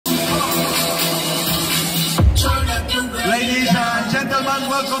everyone,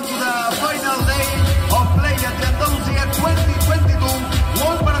 welcome to the final day of play at the Andalusia 2022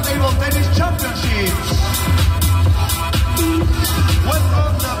 World Paratable Tennis Championships.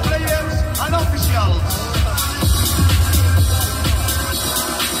 Welcome the players and officials.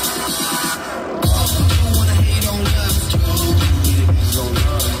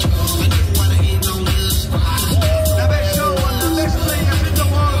 The best show and the best players in the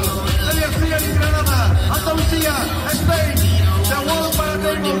world. They are here in Granada, Andalusia, Spain. The World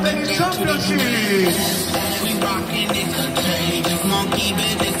Paratable Tennis Championships. We rockin' it today, just monkey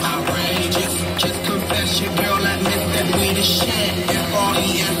business outrageous. Just confess your girl, admit that we the shit.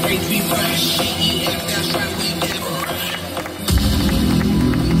 F-R-E-S-H, we fresh. E-E-F, that's right, we different.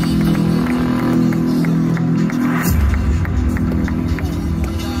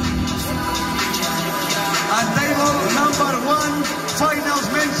 And table number 1, finals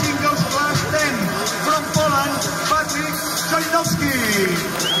men's singles class 10. From Poland, Patryk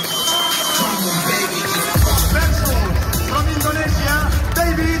versus from Indonesia,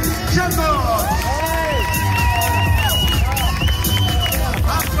 JACOBS.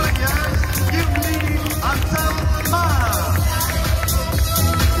 And players, Dunia and TenisMeja.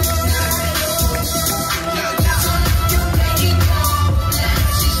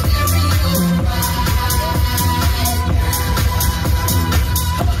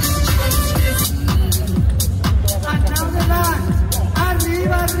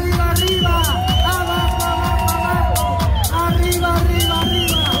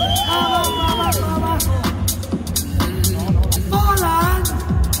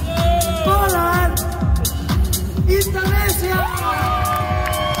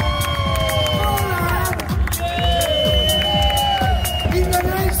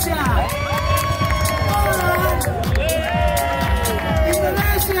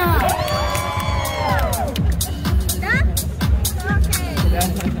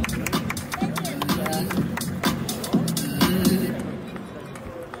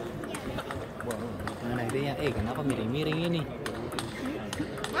 Kenapa miring-miring ini?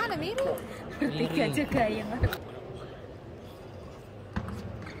 Mana miring? Bertiga juga yang ada.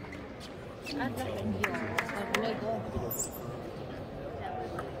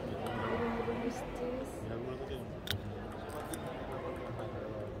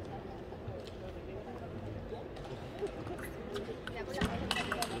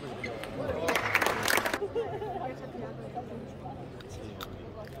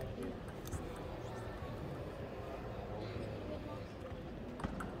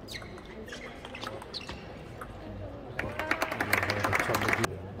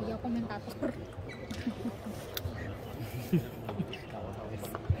 Iya, komentator.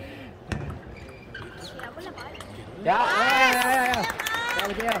 Ya, ayo.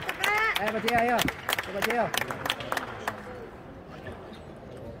 Ayo, Patryk, ayo.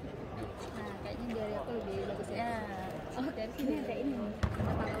 Nah, kayaknya dari aku lebih bagus ya. Oh, dari sini ada ini.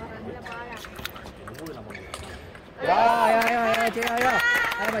 Ada pahlawan, ada pahlawan. Ya, ayo, Patryk, ayo.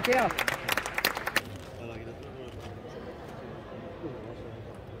 Ayo, Patryk.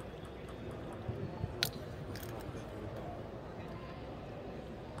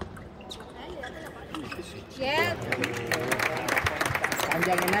 Yes.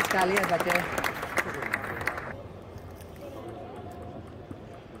 Panjangnya sekali ya, Patryk.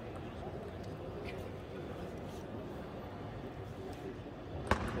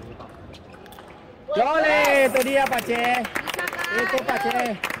 Jole, itu dia Patryk. Itu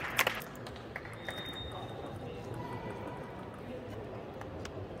Patryk.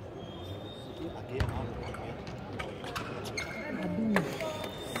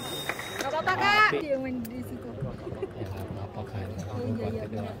 Gak apa-apa, Kak. Dia main di situ. Ya, apa kan? Oh iya,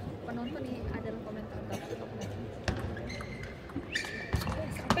 penonton nih adalah komentator.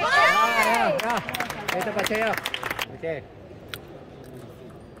 Ya. Itu Patryk. Oke.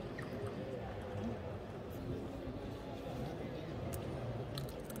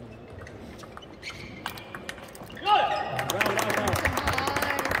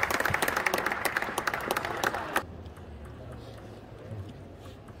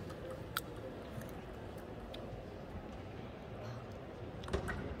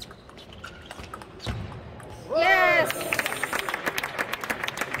 Yes.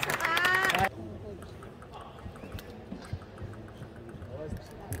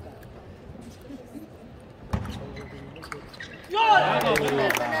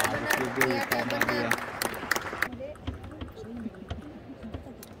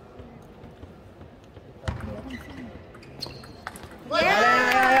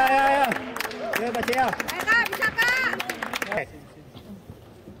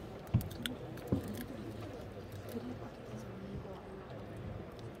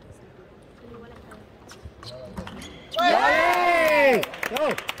 Yo.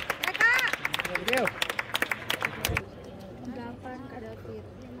 Mereka. Yo. 8 Kak David.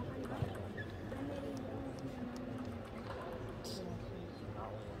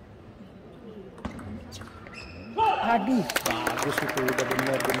 Aduh, bagus itu udah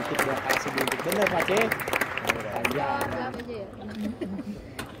bener bentuk udah kasih bentuk bener Pak C. Ya, berapa aja ya?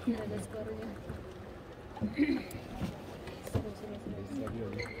 Nggak ada skornya. Seru.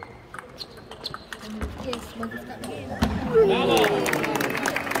 Yes, bagus Kak. Dia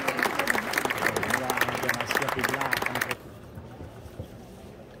masih di belakang.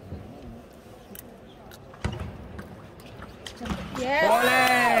 Yes.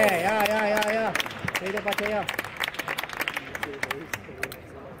 Boleh. Ya. Itu Pak C ya.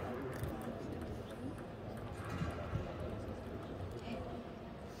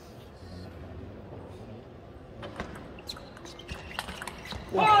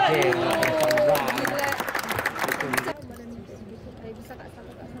 Wah, Gila. Bisa Kak,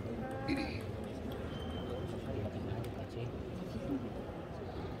 satu.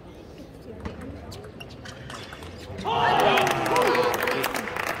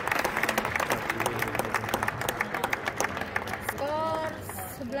 Skor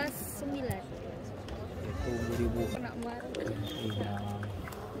 11-9. tunggu ribu. Kena marah.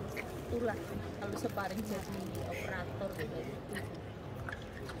 Itulah kalau separing jadi operator gitu.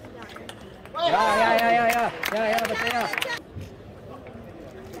 Ya, percaya.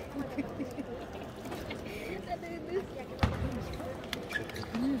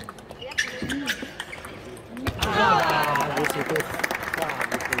 Bagus itu.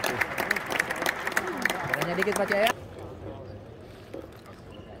 Caranya dikit percaya.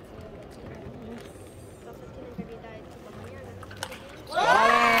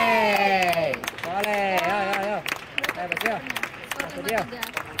 Boleh. Ya. Percaya. Skor Dia. 5-3.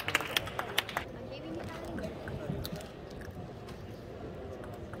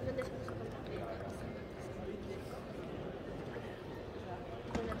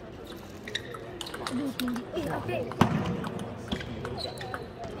 Aduh, tinggi. Ape.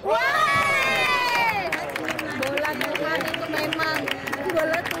 Wah! Bola Tuhan itu memang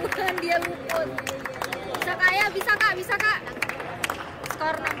bola Tuhan, dia luput. Bisa Kak.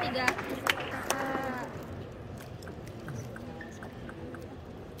 Skor 6-3.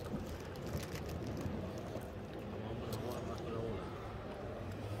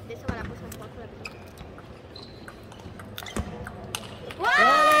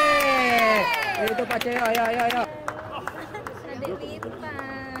 Itu Pak Ceo, ya. Adik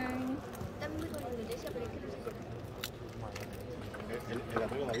Lipang.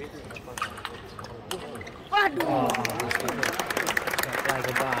 Waduh. Sampai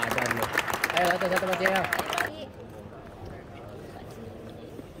ke badan loh. Ayo, satu Pak Ceo.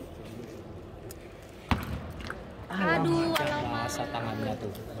 Aduh, alamak. Basah tangannya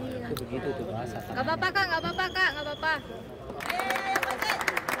tuh. Iya. Itu begitu tuh basah Gak tangannya. apa-apa Kak, gak apa-apa.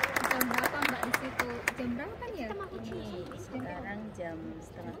 Jam berapa Mbak di situ? Jam berapa ya? Ini sekarang jam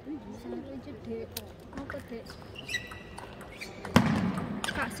 6:30. 7 Dek. Apa Dek?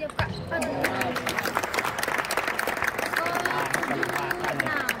 Kak, siap Kak. Aduh. Skor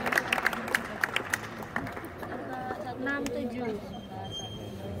 6-7.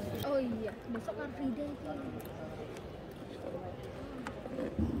 Oh iya, besok Car Free Day itu.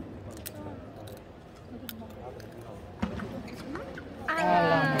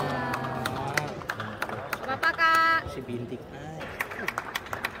 Apa Kak? Si bintik.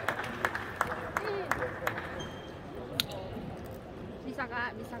 Bisa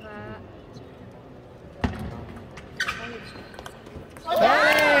Kak.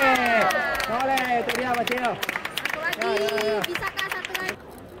 Boleh, itu dia Pak Ceo. Satu lagi, Ya. bisa Kak, satu lagi.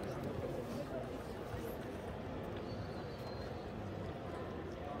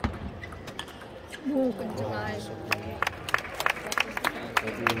 Kenceng aja.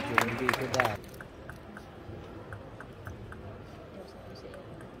 Ujung gitu dah.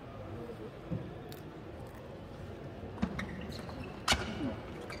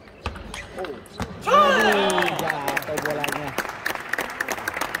 Jatuh bolanya.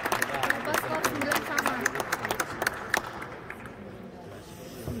 Apa skor 9 sama?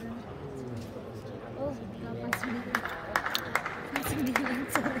 Oh, 8-9. 9,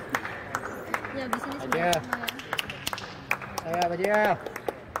 sorry. Ya, bisanya 9 Aja. sama ya. Ayo Pak Ceo. Ya.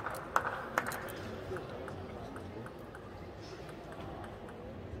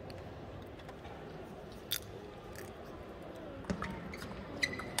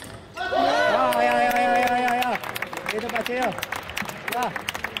 Itu Pak Ceo. Ya.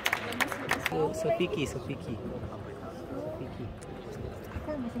 Sepiki. Aku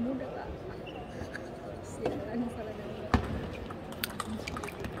masih muda Kak. Sialan salah dengar.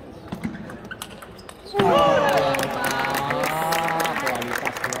 Kualitas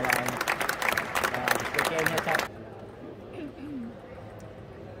bolanya. Nah, kayaknya Cak.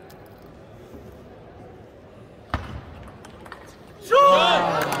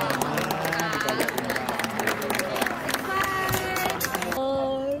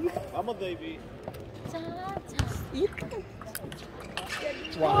 Vamos, David.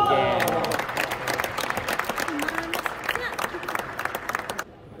 Wah,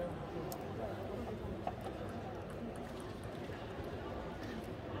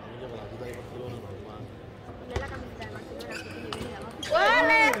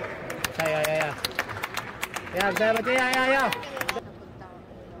 Boleh. Ya, saya baca ya.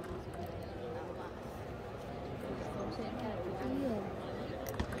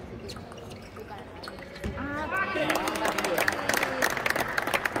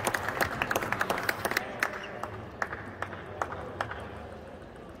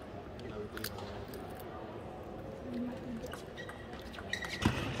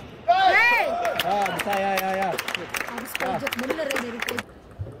 Bisa ya. Harus pojok bener ya dari pojok.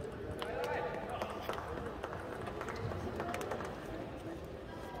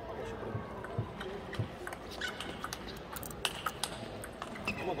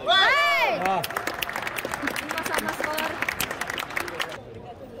 Sama skor.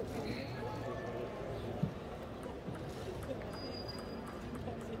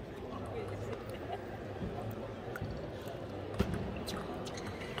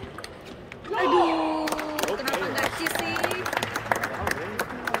 Aduh, kenapa nggak cis sih?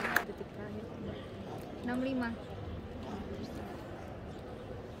 65.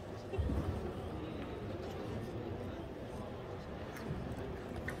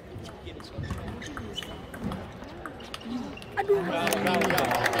 Aduh.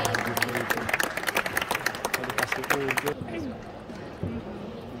 Dikasih ujung.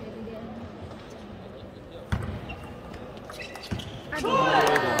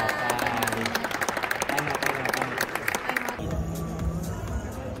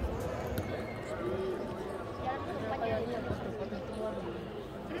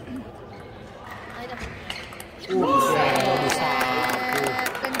 Kenceng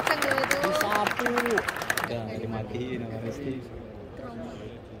loh itu. Disapu. Udah dimatiin sama Resti.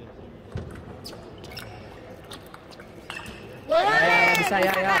 Boleh. Bisa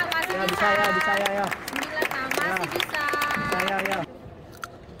ya. Masih Ya bisa ya. 9 masih bisa. Bisa ya.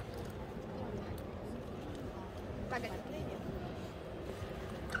 Pakai.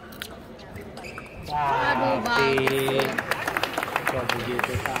 Wah, Aduh, bagus. Coba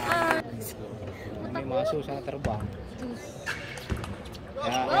begitu kan. Ini masuk sangat terbang.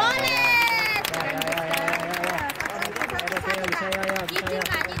 Ya. Boleh. Bisa ya.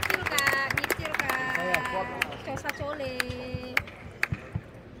 Nyicil kak. Cosa cole.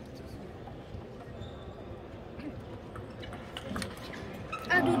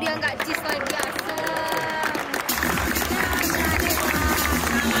 Aduh, dia nggak cis lagi asem.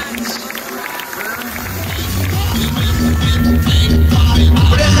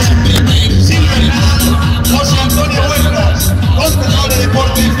 José Antonio Huertas, concejal de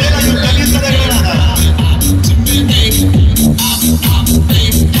deportes del Ayuntamiento de Granada.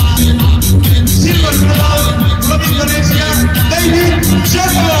 Silver Medal from Indonesia, David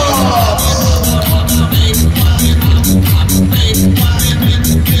JACOBS.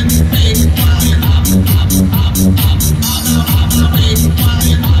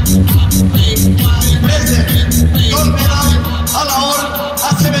 Present, gold medal, Alaor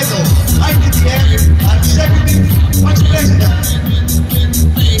Acevedo, ITTF Executive Vice President.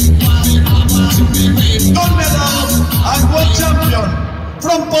 Gold medal and world champion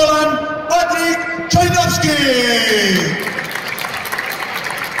from Poland, Patryk.